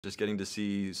Just getting to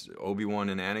see Obi-Wan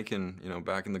and Anakin,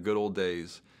 back in the good old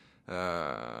days.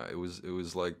 It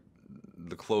was like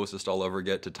the closest I'll ever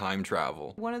get to time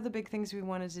travel. One of the big things we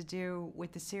wanted to do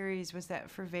with the series was that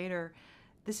for Vader,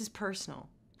 this is personal.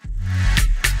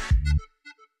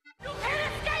 You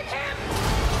can't escape him!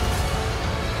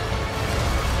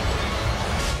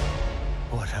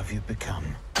 What have you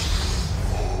become?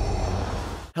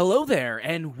 Hello there,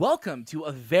 and welcome to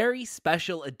a very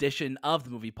special edition of the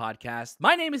Movie Podcast.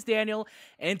 My name is Daniel,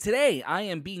 and today I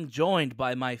am being joined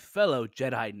by my fellow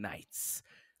Jedi Knights.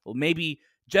 Well, maybe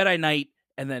Jedi Knight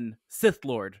and then Sith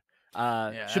Lord,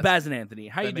 Shahbaz and Anthony.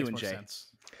 How you doing, Jay? Sense.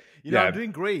 I'm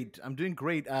doing great.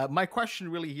 My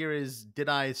question really here is, did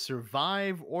I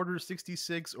survive Order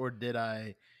 66 or did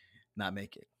I not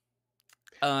make it?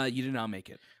 You did not make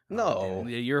it. No.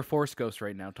 You're a Force ghost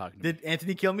right now talking to me. Did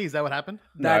Anthony kill me? Is that what happened?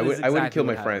 No, I wouldn't kill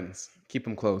my friends. Keep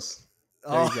them close.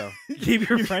 There you go. Keep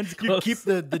your friends close. You keep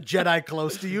the Jedi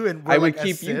close to you, and I would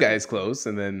keep you guys close,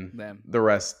 and then the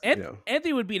rest.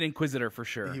 Anthony would be an Inquisitor for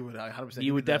sure. He would 100%.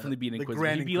 He would definitely be an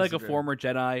Inquisitor. He'd be like a former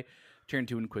Jedi turned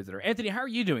to Inquisitor. Anthony, how are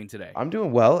you doing today? I'm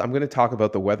doing well. I'm going to talk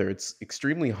about the weather. It's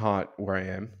extremely hot where I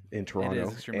am in Toronto. It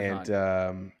is extremely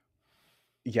hot.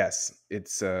 Yes,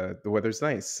 it's the weather's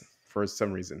nice for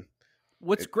some reason.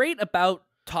 What's great about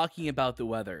talking about the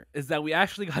weather is that we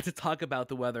actually got to talk about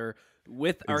the weather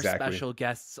with our special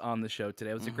guests on the show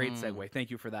today. It was a great segue.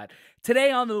 Thank you for that.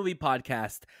 Today on the Movie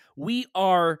Podcast, we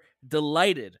are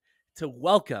delighted to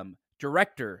welcome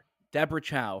director Deborah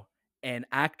Chow and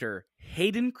actor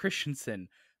Hayden Christensen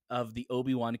of the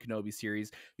Obi-Wan Kenobi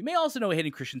series. You may also know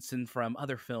Hayden Christensen from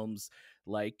other films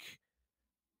like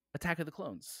Attack of the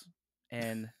Clones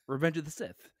and Revenge of the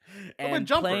Sith. And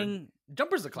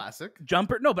Jumper's a classic.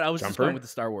 Jumper? No, but I was just going with the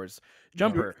Star Wars.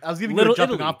 Jumper. I was giving you a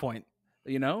jumping off point.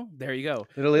 You know? There you go.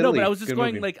 Little Italy. No, but I was just Good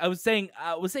going movie. like I was saying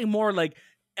more like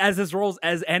as his roles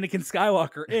as Anakin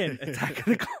Skywalker in Attack of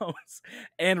the Clones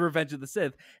and Revenge of the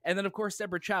Sith. And then of course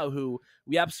Deborah Chow, who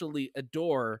we absolutely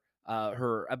adore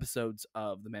her episodes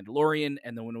of The Mandalorian,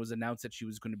 and then when it was announced that she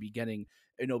was going to be getting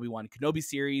an Obi-Wan Kenobi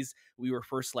series, we were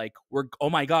first like, oh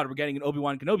my god, we're getting an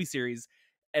Obi-Wan Kenobi series,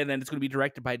 and then it's going to be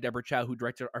directed by Deborah Chow, who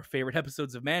directed our favorite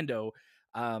episodes of Mando.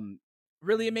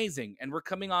 Really amazing, and we're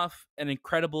coming off an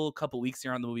incredible couple weeks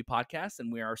here on the Movie Podcast,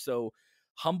 and we are so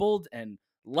humbled and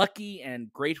lucky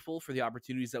and grateful for the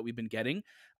opportunities that we've been getting.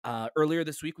 Earlier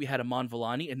this week, we had Aman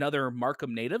Vellani, another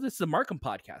Markham native. This is a Markham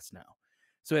podcast now.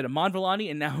 So we had Aman Vellani,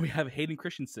 and now we have Hayden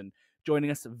Christensen joining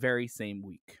us the very same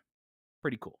week.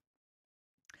 Pretty cool.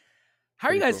 How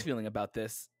are you guys feeling about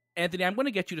this? Anthony, I'm going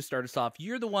to get you to start us off.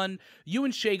 You're the one, you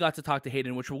and Shay got to talk to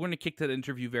Hayden, which we're going to kick that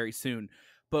interview very soon.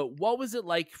 But what was it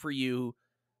like for you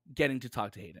getting to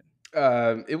talk to Hayden?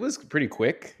 It was pretty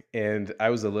quick, and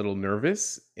I was a little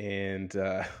nervous, and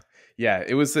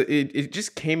it was. It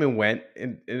just came and went,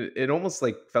 and it almost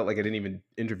like felt like I didn't even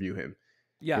interview him.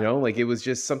 Yeah, like it was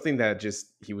just something that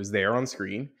he was there on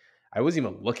screen. I wasn't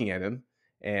even looking at him,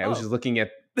 and I was just looking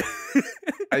at.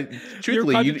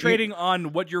 Truthfully, you're concentrating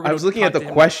on what you're. I was looking at the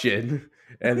question,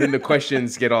 and then the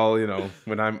questions get all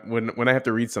when I have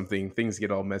to read something, things get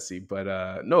all messy.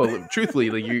 But no, truthfully,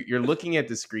 like you're looking at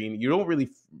the screen, you don't really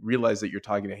realize that you're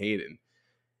talking to Hayden,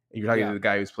 and you're talking to the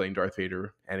guy who's playing Darth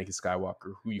Vader, Anakin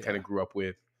Skywalker, who you kind of grew up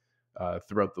with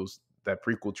throughout that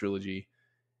prequel trilogy,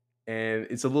 and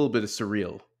it's a little bit of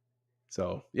surreal.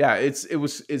 So yeah, it's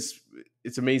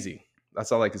amazing.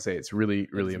 That's all I can say. It's really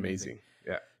amazing.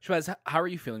 Yeah. Shahbaz, how are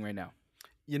you feeling right now?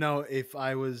 If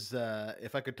I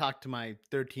could talk to my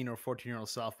 13 or 14-year-old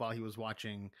self while he was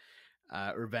watching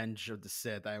Revenge of the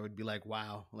Sith, I would be like,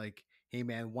 wow, like, hey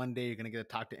man, one day you're going to get to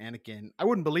talk to Anakin. I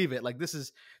wouldn't believe it. Like, this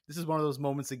is one of those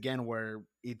moments again where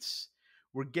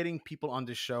we're getting people on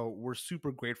this show. We're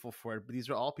super grateful for it, but these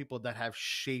are all people that have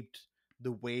shaped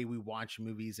the way we watch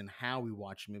movies and how we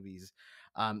watch movies.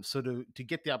 So to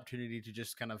get the opportunity to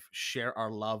just kind of share our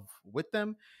love with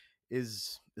them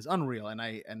is unreal, and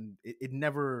I'm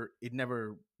never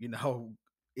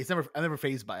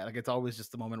fazed by it. Like, it's always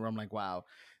just the moment where I'm like, wow,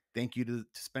 thank you to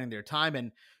spending their time.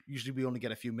 And usually we only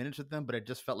get a few minutes with them, but it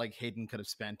just felt like Hayden could have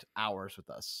spent hours with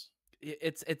us.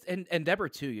 It's and Deborah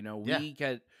too.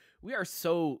 We are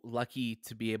so lucky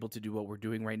to be able to do what we're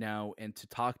doing right now and to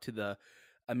talk to the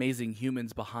amazing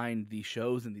humans behind these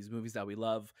shows and these movies that we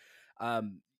love.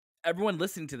 Everyone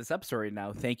listening to this episode right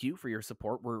now, thank you for your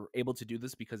support. We're able to do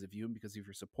this because of you and because of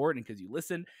your support and because you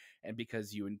listen and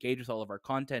because you engage with all of our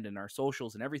content and our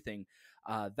socials and everything.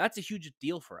 That's a huge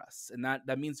deal for us. And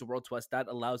that means the world to us. That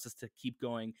allows us to keep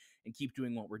going and keep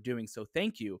doing what we're doing. So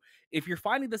thank you. If you're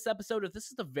finding this episode, if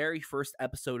this is the very first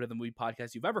episode of the Movie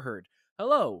Podcast you've ever heard,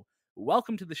 hello.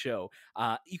 welcome to the show.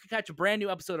 You can catch a brand new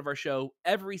episode of our show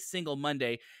every single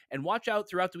Monday, and watch out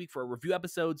throughout the week for our review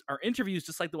episodes, our interviews,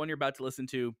 just like the one you're about to listen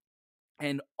to,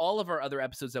 and all of our other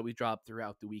episodes that we drop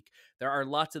throughout the week. There are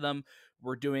lots of them.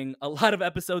 We're doing a lot of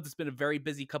episodes. It's been a very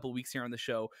busy couple of weeks here on the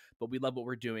show, but we love what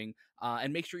we're doing.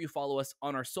 And make sure you follow us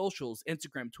on our socials,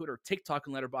 Instagram, Twitter, TikTok,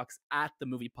 and Letterboxd at The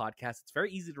Movie Podcast. It's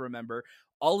very easy to remember.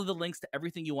 All of the links to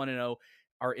everything you want to know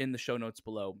are in the show notes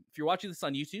below. If you're watching this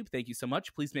on YouTube, thank you so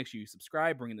much. Please make sure you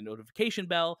subscribe, ring in the notification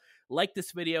bell, like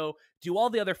this video, do all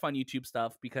the other fun YouTube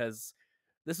stuff, because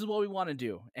this is what we want to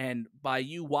do. And by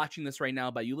you watching this right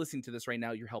now, by you listening to this right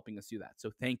now, you're helping us do that.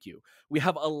 So thank you. We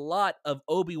have a lot of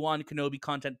Obi-Wan Kenobi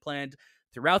content planned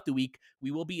throughout the week.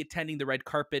 We will be attending the red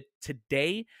carpet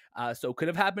today. So could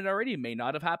have happened already, may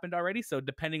not have happened already. So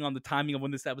depending on the timing of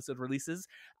when this episode releases.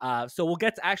 So we'll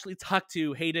get to actually talk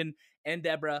to Hayden and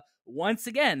Deborah once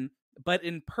again, but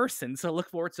in person. So look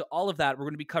forward to all of that. We're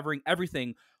going to be covering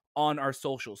everything on our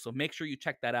socials. So make sure you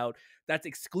check that out. That's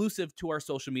exclusive to our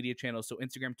social media channels. So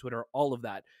Instagram, Twitter, all of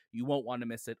that. You won't want to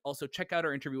miss it. Also, check out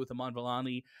our interview with Aman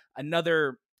Vellani,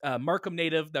 another Markham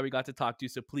native that we got to talk to.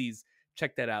 So please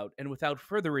check that out. And without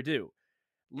further ado,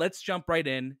 let's jump right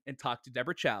in and talk to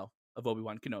Deborah Chow of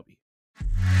Obi-Wan Kenobi.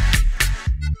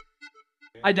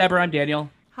 Hi, Deborah. I'm Daniel.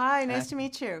 Hi, nice to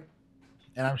meet you.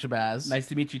 And I'm Shahbaz. Nice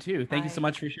to meet you too. Thank you so Hi.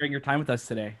 much for sharing your time with us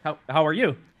today. How are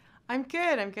you? I'm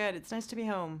good. It's nice to be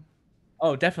home.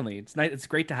 Oh, definitely. It's nice. It's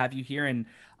great to have you here. And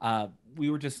we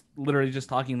were just literally just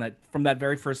talking that from that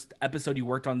very first episode you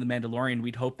worked on The Mandalorian,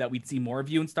 we'd hope that we'd see more of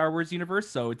you in Star Wars universe.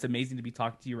 So it's amazing to be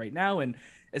talking to you right now, and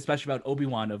especially about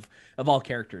Obi-Wan of all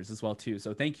characters as well too.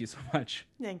 So thank you so much.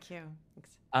 Thank you.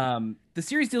 Thanks. The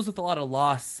series deals with a lot of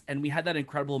loss, and we had that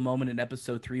incredible moment in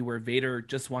episode 3 where Vader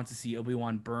just wants to see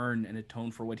Obi-Wan burn and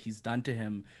atone for what he's done to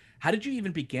him. How did you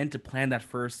even begin to plan that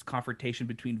first confrontation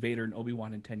between Vader and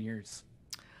Obi-Wan in 10 years?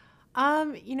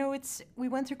 We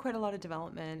went through quite a lot of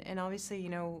development, and obviously,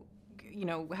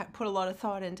 put a lot of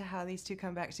thought into how these two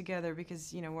come back together,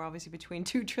 because, we're obviously between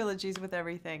two trilogies with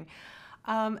everything.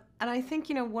 And I think,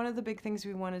 one of the big things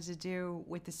we wanted to do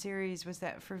with the series was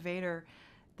that for Vader,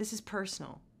 this is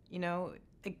personal,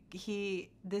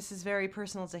 this is very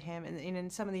personal to him. And in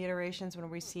some of the iterations when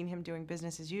we've seen him doing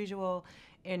business as usual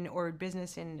or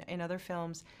business in other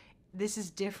films, this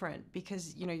is different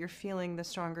because, you're feeling the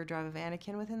stronger drive of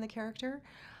Anakin within the character.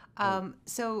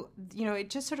 So, it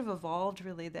just sort of evolved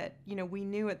really that, we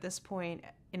knew at this point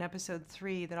in episode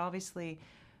 3 that obviously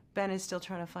Ben is still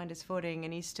trying to find his footing,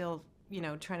 and he's still,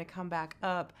 trying to come back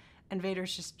up. And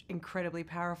Vader's just incredibly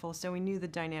powerful. So we knew the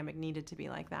dynamic needed to be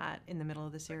like that in the middle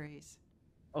of the series.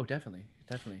 Oh, definitely.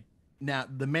 Definitely. Now,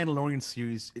 the Mandalorian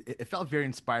series, it felt very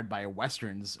inspired by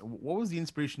Westerns. What was the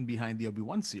inspiration behind the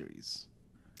Obi-Wan series?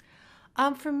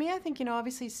 For me, I think,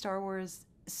 obviously Star Wars,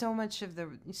 so many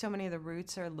of the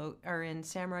roots are in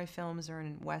samurai films or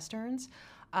in Westerns.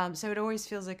 So it always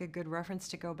feels like a good reference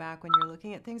to go back when you're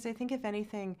looking at things. I think if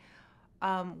anything,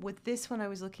 with this one, I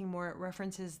was looking more at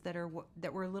references that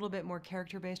were a little bit more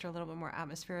character-based or a little bit more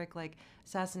atmospheric, like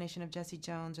Assassination of Jesse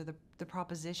Jones or the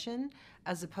Proposition,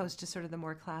 as opposed to sort of the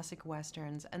more classic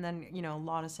Westerns. And then, a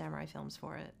lot of samurai films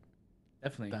for it.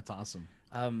 Definitely. That's awesome.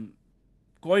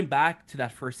 Going back to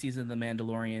that first season of The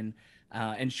Mandalorian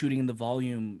and shooting in the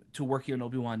volume to working on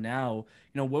Obi-Wan now,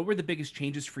 what were the biggest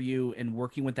changes for you in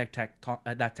working with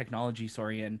that technology,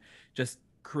 and just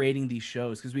creating these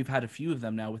shows? Because we've had a few of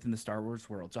them now within the Star Wars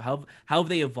world. So how have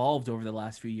they evolved over the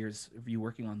last few years of you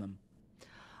working on them?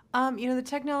 The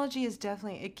technology is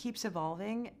definitely, it keeps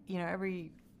evolving.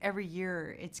 Every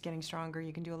year it's getting stronger.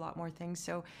 You can do a lot more things.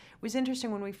 So it was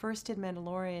interesting when we first did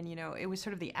Mandalorian, it was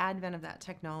sort of the advent of that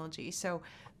technology. So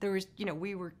there was,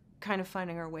 we were kind of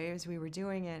finding our way as we were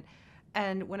doing it.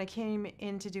 And when I came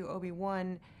in to do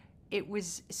Obi-Wan, it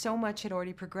was so much had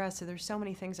already progressed. So there's so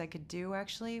many things I could do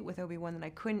actually with Obi-Wan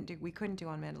that we couldn't do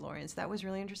on Mandalorian. So that was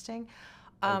really interesting.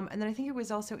 And then I think it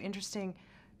was also interesting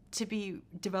to be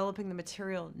developing the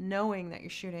material knowing that you're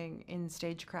shooting in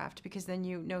stagecraft, because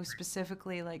then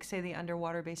specifically, like say the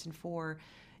underwater basin 4,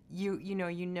 you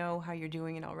know how you're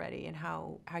doing it already and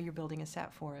how you're building a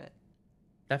set for it.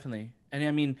 Definitely. And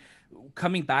I mean,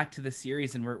 coming back to the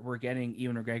series, and we're getting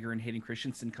Ewan McGregor and Hayden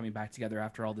Christensen coming back together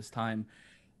after all this time.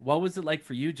 What was it like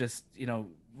for you just,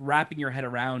 wrapping your head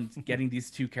around getting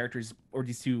these two characters or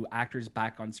these two actors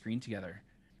back on screen together?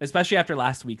 Especially after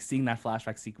last week, seeing that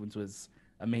flashback sequence was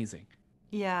amazing.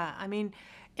 Yeah, I mean,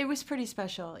 it was pretty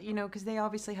special, because they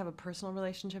obviously have a personal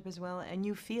relationship as well, and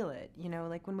you feel it,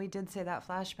 like when we did say that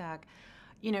flashback,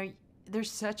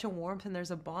 there's such a warmth and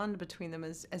there's a bond between them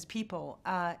as people.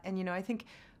 And, I think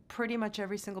pretty much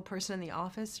every single person in the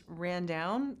office ran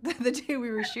down the day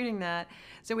we were shooting that.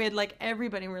 So we had like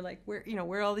everybody, and we're like,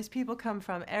 where all these people come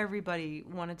from? Everybody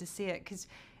wanted to see it because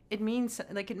it meant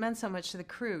so much to the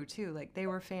crew too. Like they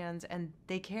were fans and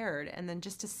they cared. And then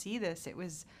just to see this, it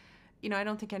was, I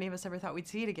don't think any of us ever thought we'd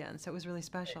see it again. So it was really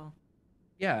special.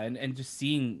 Yeah, and just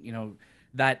seeing,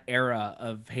 that era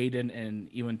of Hayden and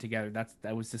Ewan together,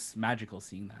 that was just magical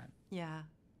seeing that. Yeah.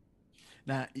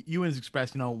 Now, Ewan's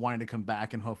expressed, wanting to come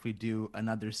back and hopefully do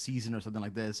another season or something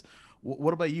like this.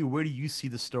 What about you? Where do you see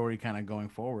the story kind of going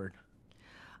forward?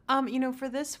 For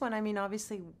this one, I mean,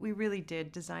 obviously, we really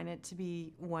did design it to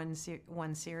be one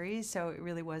series, so it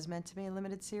really was meant to be a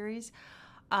limited series.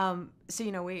 And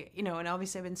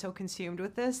obviously, I've been so consumed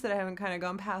with this that I haven't kind of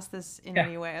gone past this in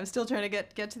any way. I'm still trying to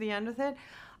get to the end with it.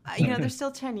 There's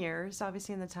still 10 years,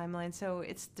 obviously, in the timeline, so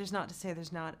there's not to say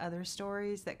there's not other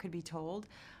stories that could be told.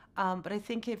 But I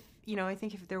think if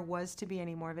there was to be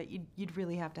any more of it, you'd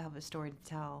really have to have a story to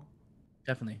tell.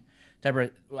 Definitely. Deborah,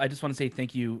 I just want to say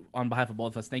thank you on behalf of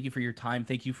both of us. Thank you for your time.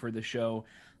 Thank you for the show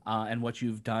and what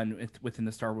you've done within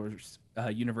the Star Wars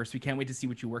universe. We can't wait to see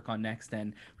what you work on next,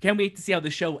 and we can't wait to see how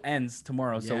the show ends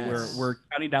tomorrow. Yes. So we're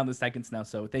counting down the seconds now.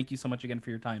 So thank you so much again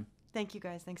for your time. Thank you,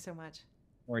 guys. Thanks so much.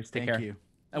 No worries. Take care. Thank you.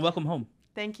 And welcome home.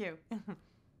 Thank you.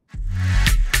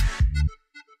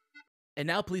 And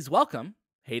now please welcome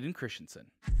Hayden Christensen.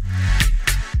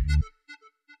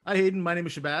 Hi, Hayden. My name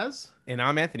is Shahbaz. And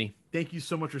I'm Anthony. Thank you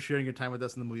so much for sharing your time with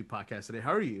us on the Movie Podcast today.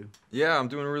 How are you? Yeah, I'm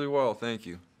doing really well. Thank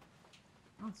you.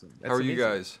 Awesome. How are you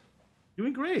guys?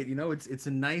 Doing great. It's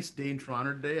a nice day in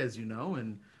Toronto today, as you know,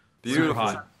 and beautiful.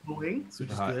 Hot, which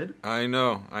is good. I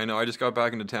know. I just got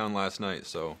back into town last night,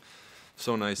 so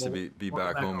nice to be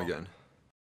back home again.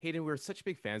 Hayden, we're such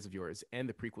big fans of yours and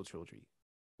the prequel trilogy.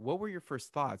 What were your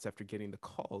first thoughts after getting the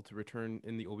call to return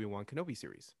in the Obi-Wan Kenobi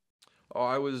series? Oh,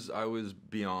 I was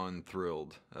beyond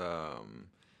thrilled.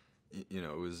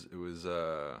 It was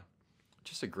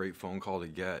just a great phone call to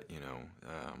get.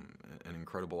 An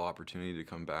incredible opportunity to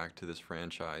come back to this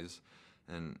franchise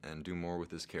and do more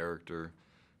with this character.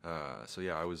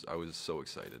 I was so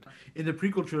excited. In the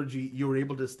prequel trilogy, you were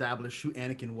able to establish who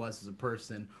Anakin was as a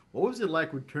person. What was it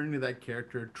like returning to that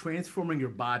character, transforming your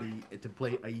body to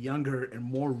play a younger and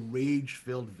more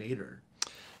rage-filled Vader?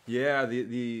 Yeah,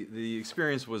 the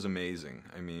experience was amazing.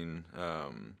 I mean,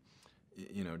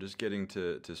 just getting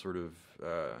to sort of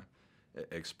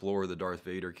explore the Darth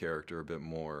Vader character a bit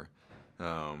more,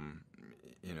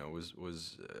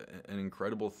 was an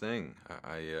incredible thing.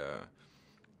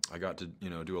 I got to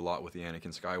do a lot with the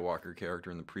Anakin Skywalker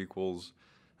character in the prequels,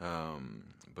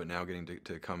 but now getting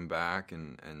to come back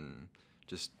and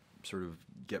just sort of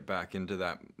get back into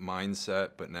that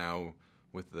mindset, but now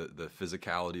with the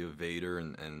physicality of Vader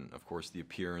and of course the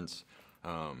appearance,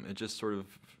 it just sort of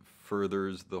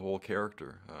furthers the whole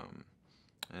character,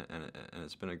 and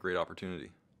it's been a great opportunity.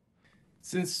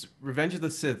 Since Revenge of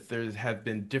the Sith, there have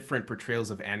been different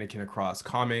portrayals of Anakin across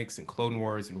comics and Clone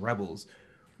Wars and Rebels.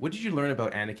 What did you learn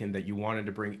about Anakin that you wanted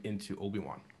to bring into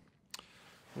Obi-Wan?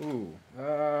 I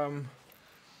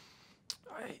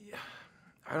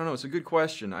don't know. It's a good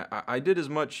question. I did as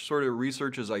much sort of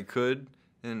research as I could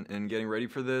in getting ready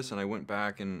for this, and I went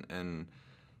back and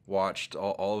watched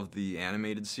all of the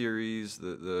animated series,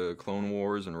 the Clone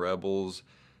Wars and Rebels,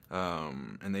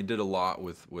 and they did a lot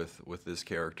with this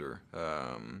character.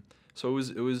 So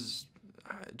it was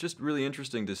just really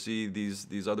interesting to see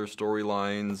these other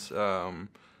storylines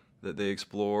that they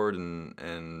explored,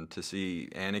 and to see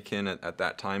Anakin at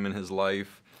that time in his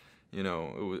life.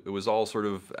 It was all sort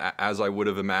of as I would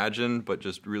have imagined, but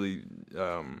just really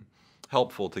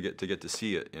helpful to get to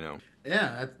see it.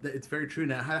 Yeah, it's very true.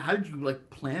 Now, how did you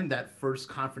plan that first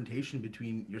confrontation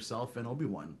between yourself and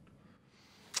Obi-Wan?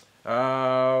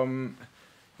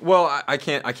 Well, I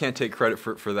can't take credit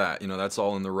for that. That's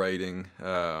all in the writing.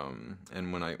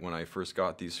 And when I first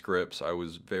got these scripts, I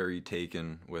was very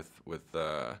taken with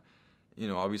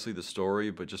obviously the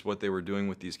story, but just what they were doing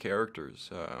with these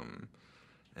characters.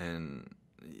 And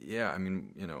yeah, I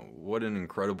mean, what an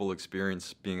incredible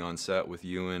experience being on set with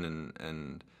Ewan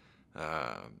and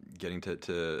getting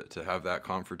to have that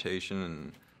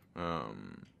confrontation,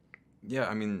 and yeah,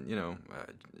 I mean,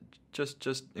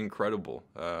 just incredible.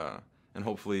 And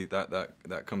hopefully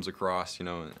that comes across,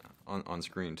 on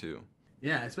screen too.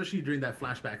 Yeah, especially during that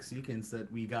flashback sequence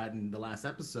that we got in the last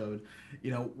episode.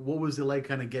 What was it like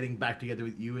kind of getting back together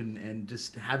with you and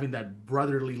just having that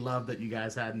brotherly love that you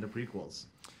guys had in the prequels?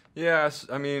 Yes,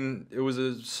 I mean, it was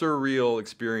a surreal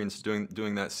experience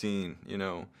doing that scene,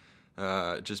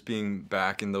 just being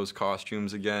back in those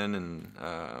costumes again,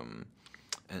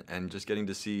 and just getting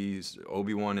to see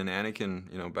Obi-Wan and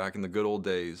Anakin, you know, back in the good old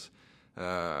days.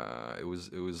 It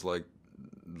was like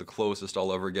the closest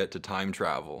I'll ever get to time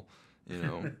travel, you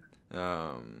know.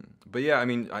 But yeah, I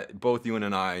mean, both you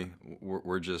and I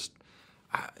were just,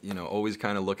 you know, always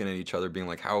kind of looking at each other, being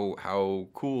like, how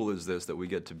cool is this that we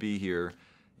get to be here,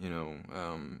 you know,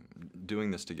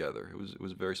 doing this together. It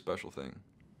was a very special thing.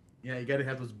 Yeah, you got to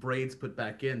have those braids put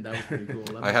back in. That was pretty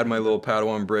cool. I had my little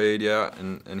Padawan braid, yeah,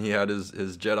 and he had his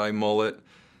Jedi mullet.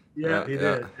 Yeah, he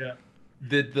did. Yeah.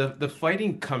 Did the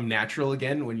fighting come natural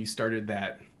again when you started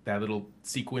that little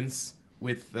sequence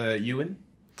with Ewan?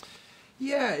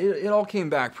 Yeah, it all came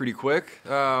back pretty quick.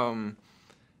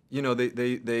 You know,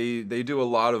 they do a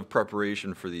lot of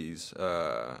preparation for these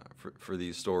for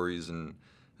these stories, and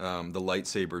the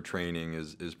lightsaber training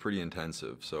is pretty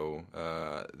intensive. So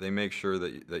they make sure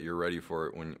that you're ready for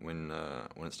it when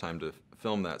it's time to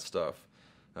film that stuff.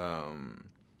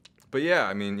 But yeah,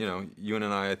 I mean, you know, Ewan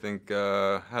and I think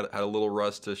had a little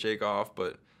rust to shake off,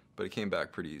 but it came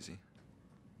back pretty easy.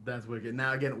 That's wicked.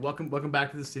 Now, again, welcome back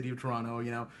to the city of Toronto.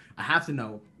 You know, I have to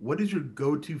know, what is your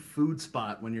go-to food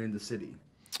spot when you're in the city?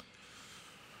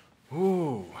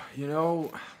 Ooh, you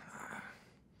know,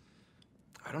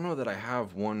 I don't know that I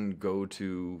have one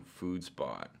go-to food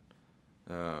spot.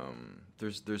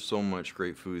 There's so much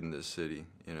great food in this city,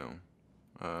 you know.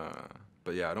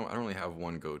 But yeah, I don't really have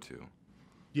one go-to.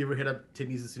 Do you ever hit up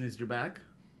Timmy's as soon as you're back?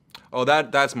 Oh,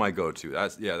 that's my go-to.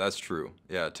 That's true.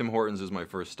 Yeah, Tim Hortons is my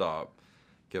first stop.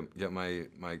 Get my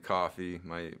coffee,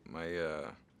 my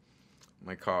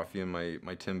coffee and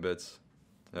my Timbits.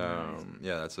 Nice.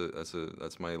 Yeah,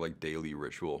 that's my like daily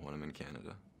ritual when I'm in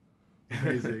Canada.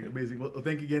 Amazing. Well,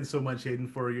 thank you again so much, Hayden,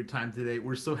 for your time today.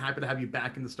 We're so happy to have you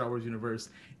back in the Star Wars universe,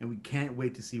 and we can't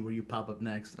wait to see where you pop up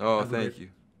next. Oh, thank you.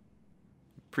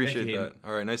 Appreciate Thank you, that.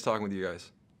 All right, nice talking with you guys.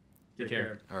 Take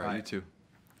care. All right, Bye. you too.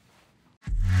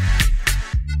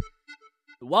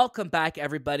 Welcome back,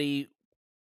 everybody.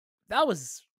 That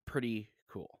was pretty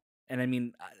cool. And I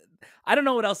mean, I don't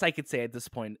know what else I could say at this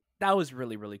point. That was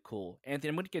really, really cool. Anthony,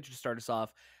 I'm going to get you to start us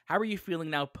off. How are you feeling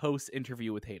now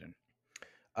post-interview with Hayden?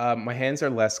 My hands are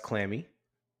less clammy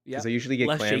because I usually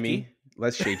get clammy,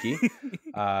 less shaky.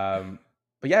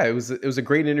 But yeah, it was a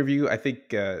great interview. I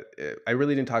think I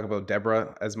really didn't talk about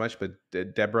Deborah as much, but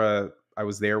Deborah, I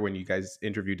was there when you guys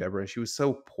interviewed Deborah, and she was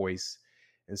so poised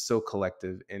and so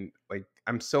collective, and like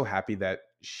I'm so happy that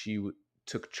she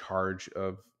took charge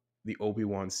of the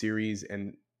Obi-Wan series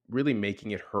and really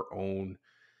making it her own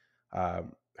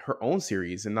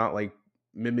series, and not like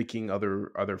mimicking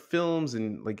other films.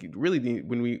 And like really,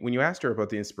 when you asked her about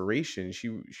the inspiration,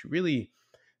 she really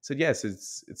said yes,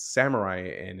 it's samurai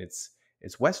and it's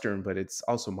Western, but it's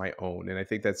also my own. And I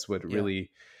think that's what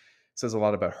really says a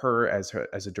lot about her as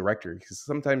a director, because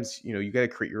sometimes, you know, you got to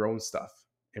create your own stuff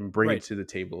and bring it to the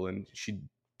table, and she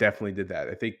definitely did that.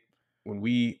 I think when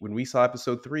we saw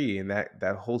episode 3 and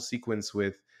that whole sequence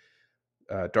with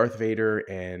Darth Vader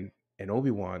and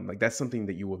Obi-Wan, like that's something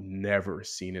that you will never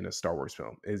seen in a Star Wars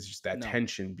film. It's just that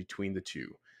tension between the two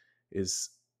is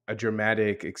a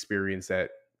dramatic experience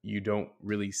that you don't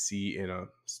really see in a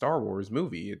Star Wars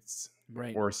movie.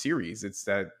 Or a series. It's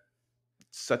that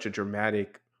such a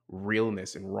dramatic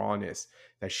realness and rawness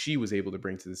that she was able to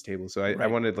bring to this table. So I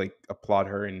wanted to like applaud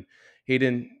her. And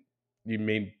Hayden, you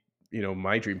made, you know,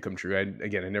 my dream come true. I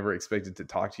never expected to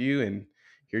talk to you, and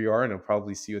here you are, and I'll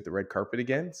probably see you at the red carpet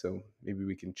again. So maybe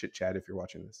we can chit chat if you're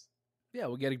watching this. Yeah,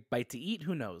 we'll get a bite to eat.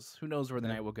 Who knows? Who knows where the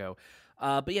night will go?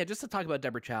 But yeah, just to talk about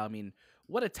Deborah Chow, I mean,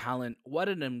 what a talent. What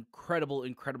an incredible,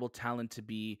 incredible talent to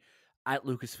be at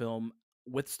Lucasfilm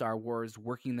with Star Wars,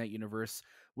 working in that universe.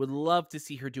 Would love to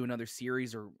see her do another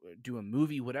series or do a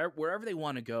movie, wherever they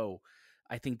want to go.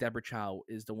 I think Deborah Chow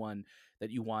is the one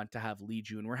that you want to have lead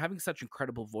you. And we're having such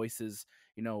incredible voices,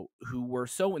 you know, who were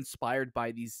so inspired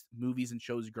by these movies and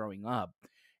shows growing up.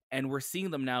 And we're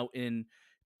seeing them now in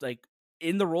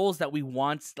the roles that we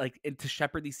want, like, to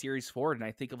shepherd these series forward. And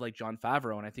I think of like Jon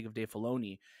Favreau, and I think of Dave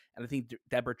Filoni, and I think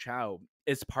Deborah Chow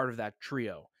is part of that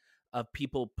trio of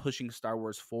people pushing Star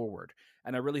Wars forward.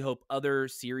 And I really hope other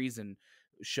series and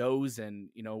shows and,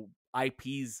 you know,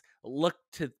 IPs look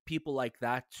to people like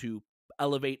that to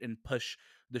elevate and push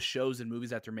the shows and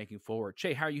movies that they're making forward.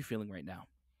 Shay, how are you feeling right now?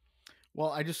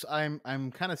 Well,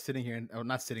 I'm kind of sitting here,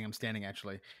 not sitting, I'm standing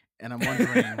actually, and I'm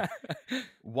wondering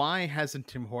why hasn't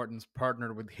Tim Hortons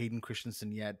partnered with Hayden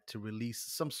Christensen yet to release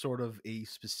some sort of a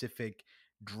specific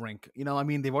drink? You know, I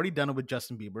mean, they've already done it with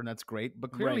Justin Bieber, and that's great,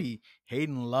 but clearly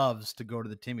Hayden loves to go to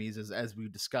the Timmy's, as we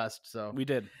discussed. So we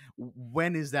did.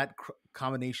 When is that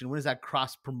combination? When is that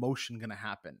cross promotion going to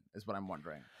happen? Is what I'm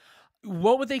wondering.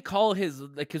 What would they call his?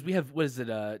 Like, because we have, what is it?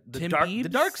 Tim the Biebs?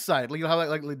 dark side. Like you know how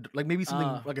like maybe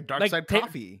something like a dark side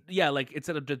coffee. Yeah, like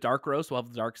instead of the dark roast, we'll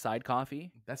have the dark side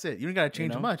coffee. That's it. You don't gotta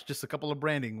change know? much. Just a couple of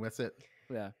branding. That's it.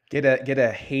 Yeah. Get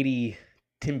a Haiti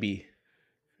Timby.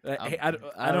 Hey, I don't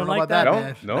know like about that, No?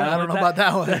 man. No? I don't know about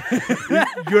that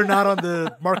one. You're not on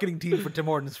the marketing team for Tim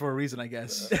Hortons for a reason, I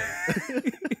guess.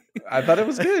 I thought it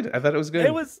was good.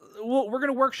 It was. Well, we're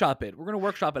gonna workshop it. We're gonna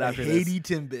workshop it after this. Haiti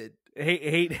Timbit.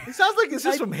 Hate. It sounds like it's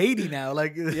just from Haiti now.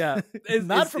 Like Yeah.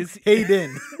 not from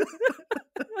Hayden.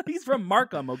 He's from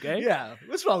Markham, okay? Yeah.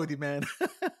 What's wrong with you, man?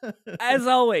 As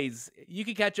always, you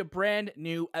can catch a brand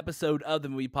new episode of the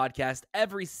Movie Podcast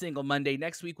every single Monday.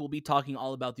 Next week, we'll be talking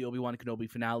all about the Obi-Wan Kenobi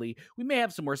finale. We may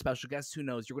have some more special guests. Who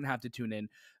knows? You're going to have to tune in.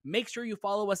 Make sure you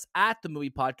follow us at the Movie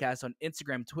Podcast on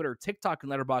Instagram, Twitter, TikTok,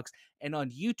 and Letterboxd, and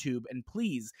on YouTube. And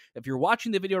please, if you're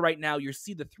watching the video right now, you'll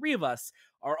see the three of us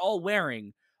are all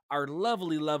wearing our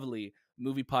lovely, lovely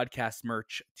Movie Podcast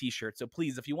merch t-shirt. So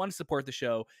please, if you want to support the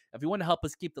show, if you want to help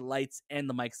us keep the lights and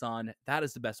the mics on, that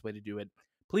is the best way to do it.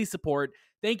 Please support.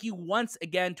 Thank you once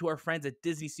again to our friends at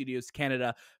Disney Studios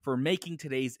Canada for making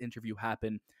today's interview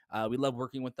happen. We love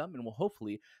working with them, and we'll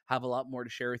hopefully have a lot more to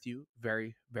share with you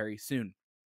very, very soon.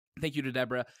 Thank you to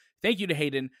Deborah. Thank you to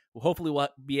Hayden. Hopefully we'll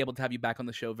be able to have you back on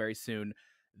the show very soon.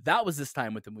 That was This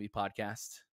Time with the Movie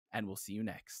Podcast, and we'll see you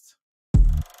next.